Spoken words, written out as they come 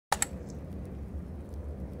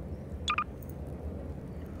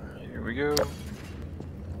we go.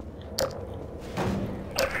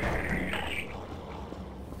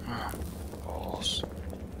 Balls.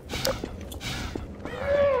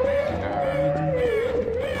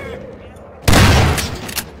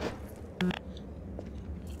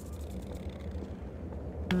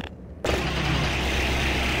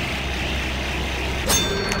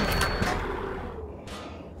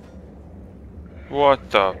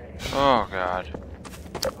 What the? Oh god.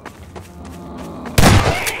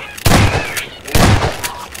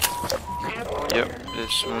 Yep,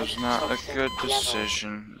 this was not a good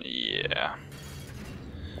decision. Yeah.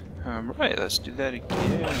 Alright, let's do that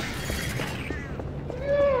again.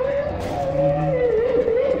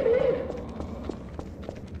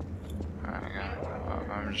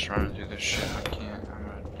 I'm just running through this shit. I can't. I'm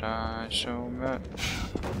gonna die so much.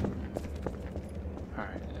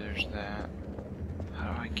 Alright, there's that.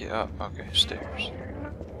 How do I get up? Okay, stairs.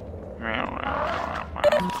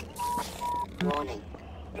 Warning.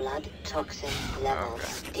 Blood toxin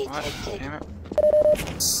levels detected. What? Damn it.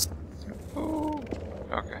 Ooh.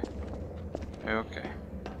 Okay. Okay.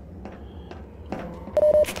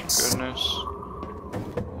 Goodness.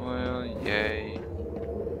 Well, yay.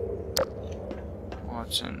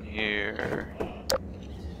 What's in here?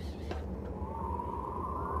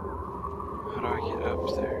 How do I get up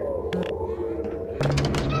there?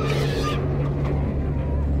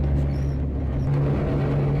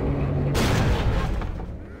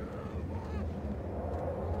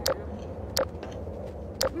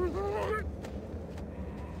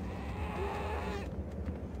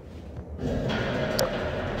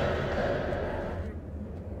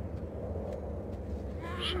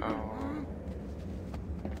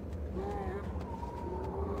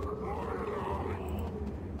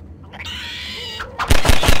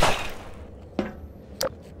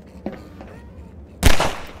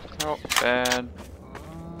 Oh, bad.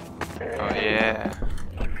 Oh, yeah.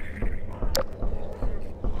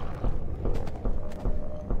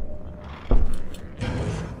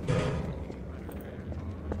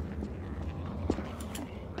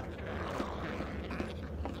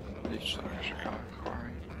 These suckers are coming for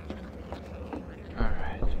me.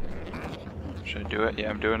 Alright. Should I do it?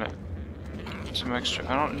 Yeah, I'm doing it. Some extra.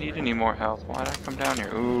 I don't need any more health. Why'd I come down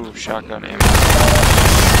here? Ooh, shotgun ammo.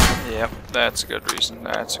 Yep, that's a good reason.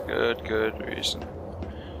 That's a good reason.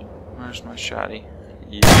 Where's my shotty?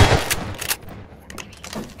 Yeah.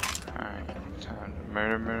 Alright, time to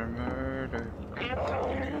murder.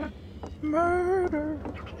 Murder.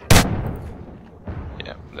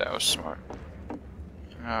 Yep, that was smart.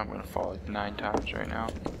 I'm gonna fall like 9 times right now.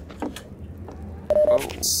 Oh.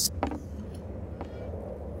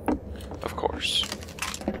 Of course.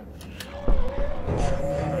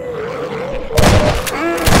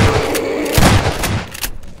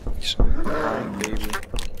 Crying baby.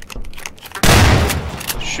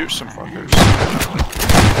 Shoot some fuckers.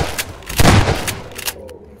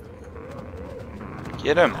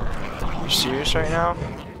 Get him. Are you serious right now?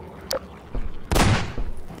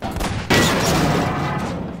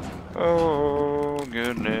 Oh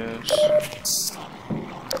goodness.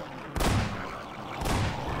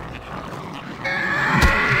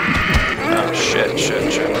 Oh shit.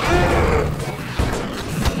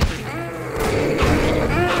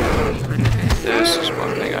 This is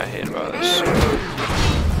one thing I hate about this.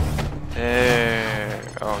 There.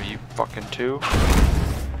 Oh, you fucking too?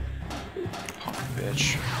 Punk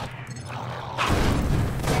bitch.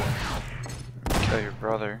 Kill your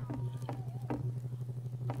brother.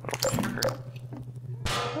 Little fucker.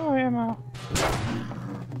 Oh, ammo.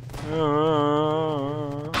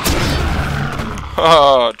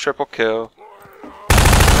 Oh, triple kill.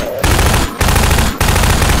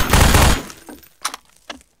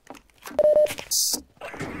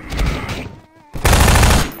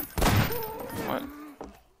 What?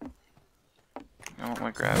 I want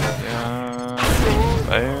my gravity. Bam.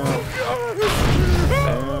 Bam.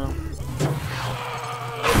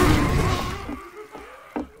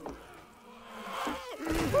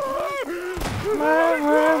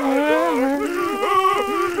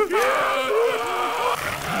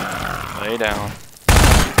 Lay down.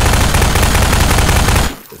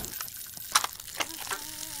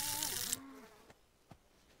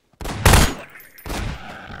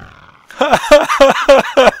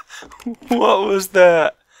 What was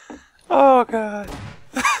that? Oh god.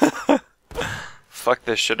 Fuck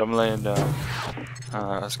this shit, I'm laying down.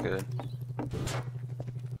 Oh, that's good.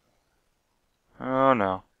 Oh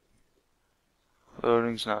no.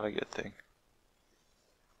 Loading's not a good thing.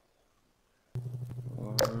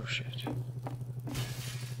 Oh shit.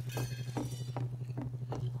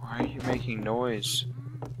 Why are you making noise?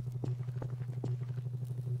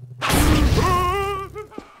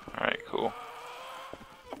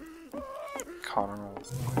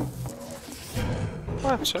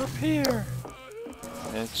 What's up here?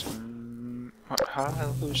 It's... how did I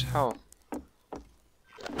lose health?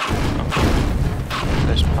 Oh.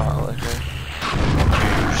 This pot liquor.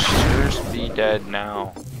 You should be dead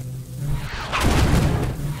now.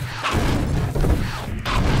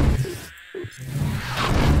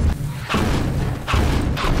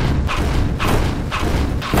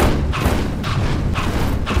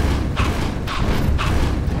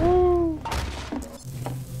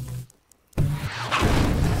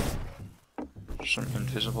 Some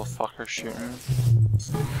invisible fucker shooting me.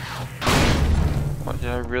 What, did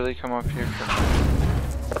I really come up here for?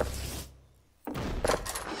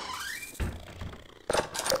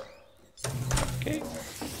 Okay.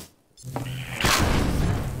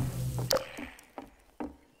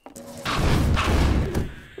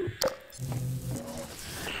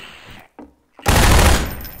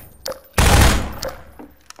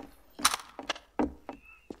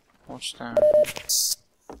 What's down here?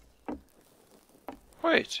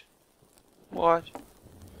 Wait, what?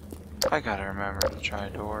 I gotta remember to try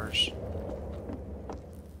doors.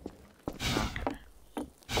 Okay.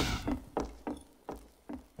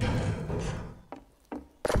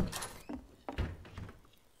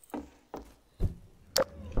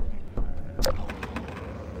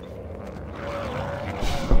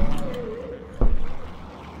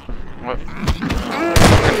 What?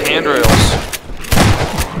 Fucking handrails.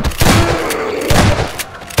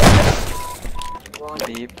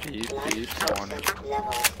 Beep, beep, beep, warning.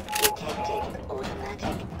 Level detected.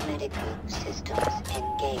 Automatic medical systems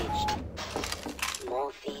engaged.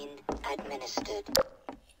 Morphine administered.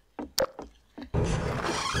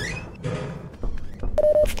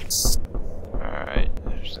 Alright,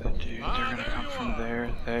 there's that dude. They're gonna come from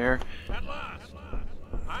there. At last.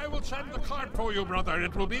 I will send the cart for you, brother.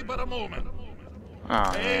 It will be but a moment.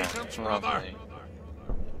 Oh, yeah, Patience, brother. lovely.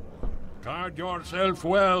 Guard yourself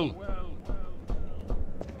well.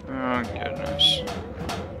 Oh, goodness.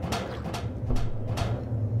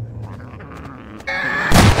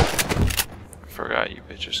 I forgot you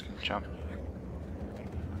bitches can jump.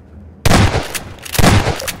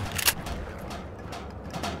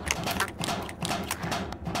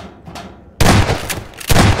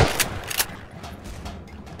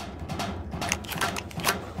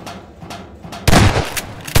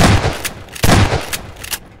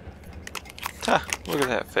 Ha! Look at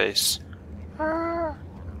that face. Ha!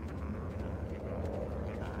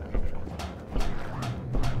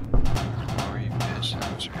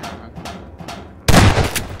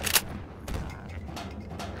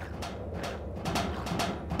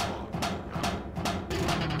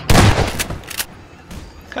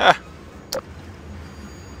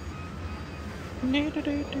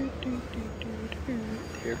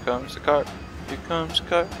 Here comes the cart. Here comes the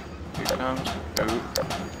cart. Here comes the cart.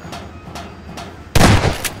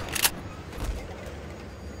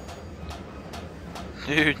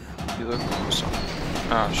 Dude, you look awesome.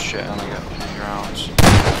 Oh shit, I only got 3 rounds.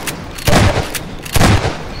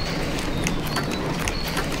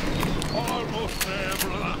 Almost there,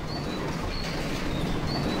 brother.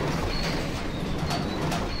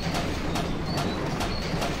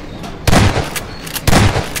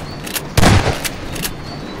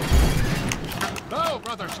 No,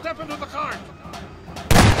 brother, step into the cart.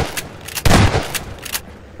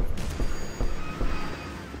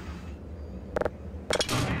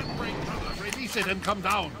 Handbrake, brother. Release it and come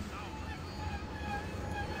down.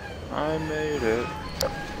 I made it.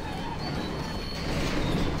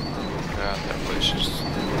 God, that place is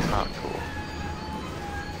not cool.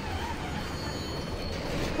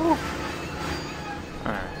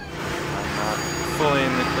 Alright. I'm not fully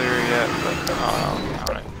in the clear yet, but I'll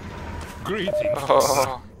count it. Greetings.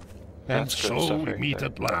 Oh, And that's good so stuff we right meet there.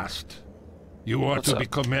 at last. You are What's to be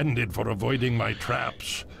up? commended for avoiding my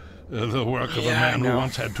traps. The work of a Yeah, I man who know.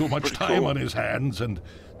 once had too much Pretty time cool. on his hands and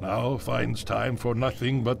now finds time for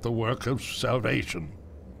nothing but the work of salvation.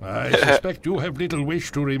 I suspect you have little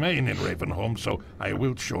wish to remain in Ravenholm, so I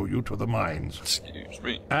will show you to the mines. Excuse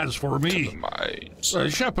me. As for The me, mines. a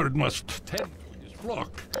shepherd must tend to his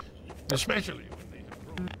flock, especially when they have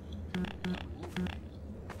grown.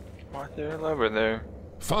 Why there a lever there?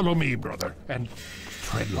 Follow me, brother, and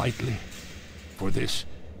tread lightly, for this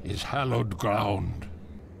is hallowed ground.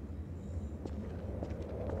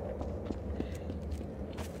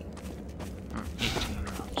 18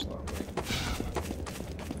 rounds, lovely.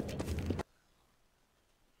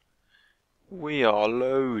 We are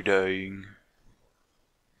loading.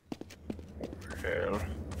 Well.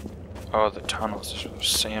 Oh, the tunnels. Those are those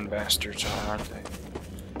sand bastards are, aren't they?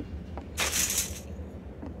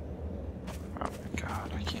 Oh my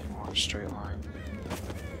god, I can't walk a straight line.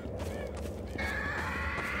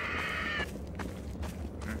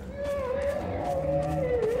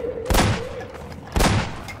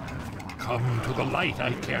 Come to the light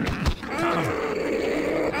I carry. Come.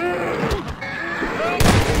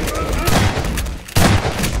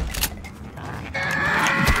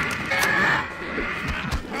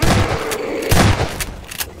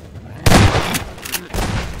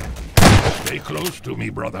 Stay close to me,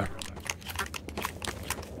 brother.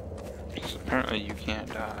 Apparently you can't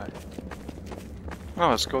die.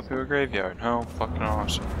 Oh, let's go through a graveyard. How fucking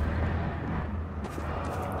awesome.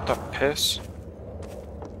 What the piss?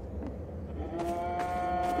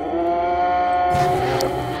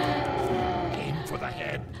 Aim for the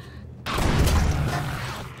head.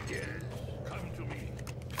 Yes, come to me.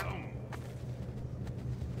 Come.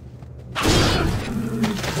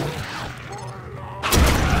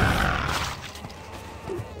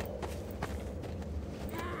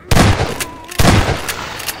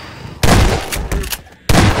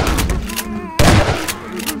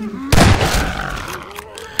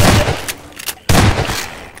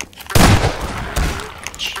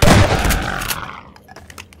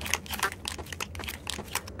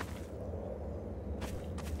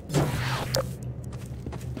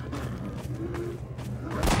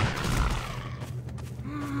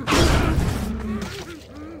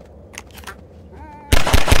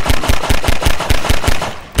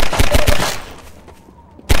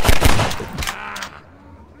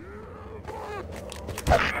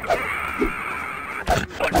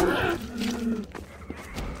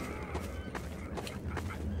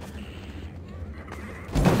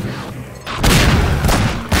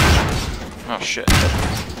 Oh shit.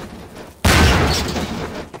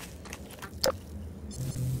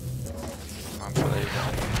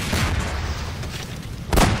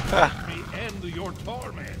 Let me end your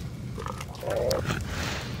torment.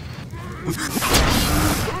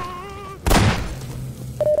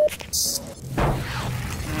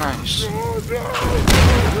 Nice.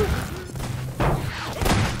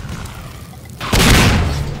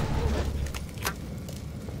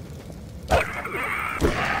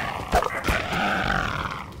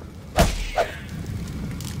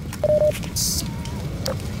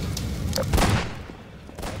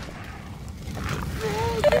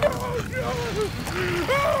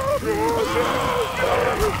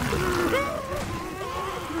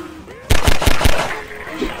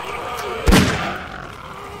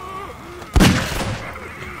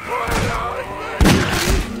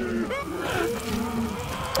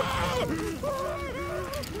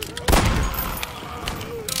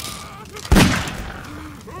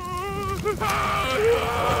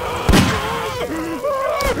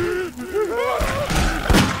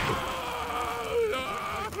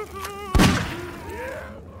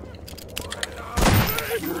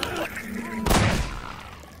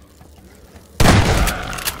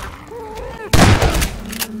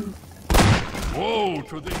 Woe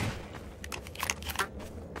to thee.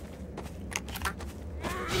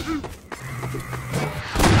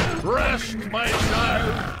 Rest, my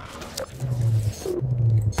child.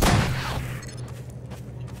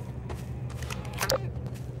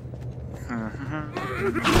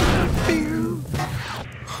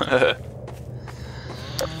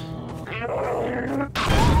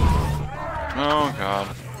 Oh god.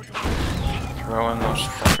 Throwing those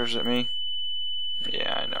fuckers at me?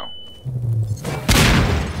 Yeah, I know.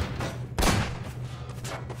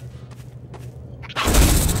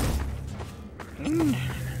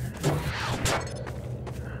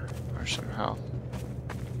 Where's some health?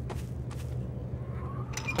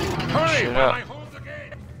 Hurry, Shut while up. I hold the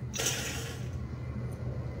gate.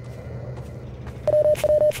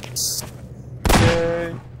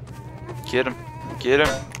 Yay. Get him. Get him.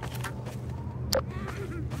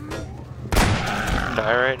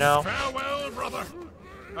 Die right now. Farewell, brother.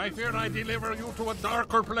 I fear I deliver you to a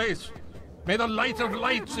darker place. May the light of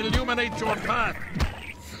lights illuminate your path.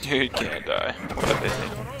 Dude can't die. What a baby.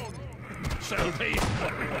 Salvation.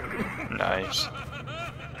 Nice.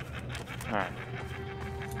 Alright.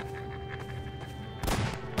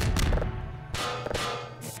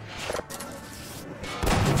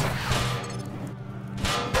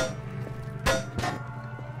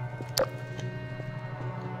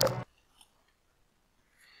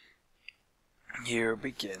 Here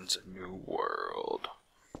begins a new world.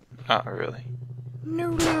 Not really.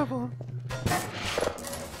 New level.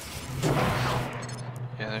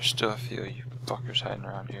 Yeah, there's still a few of you fuckers hiding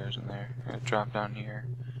around here, isn't there? I'm gonna drop down here.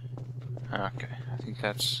 Okay, I think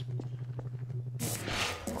that's...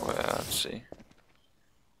 Well, let's see.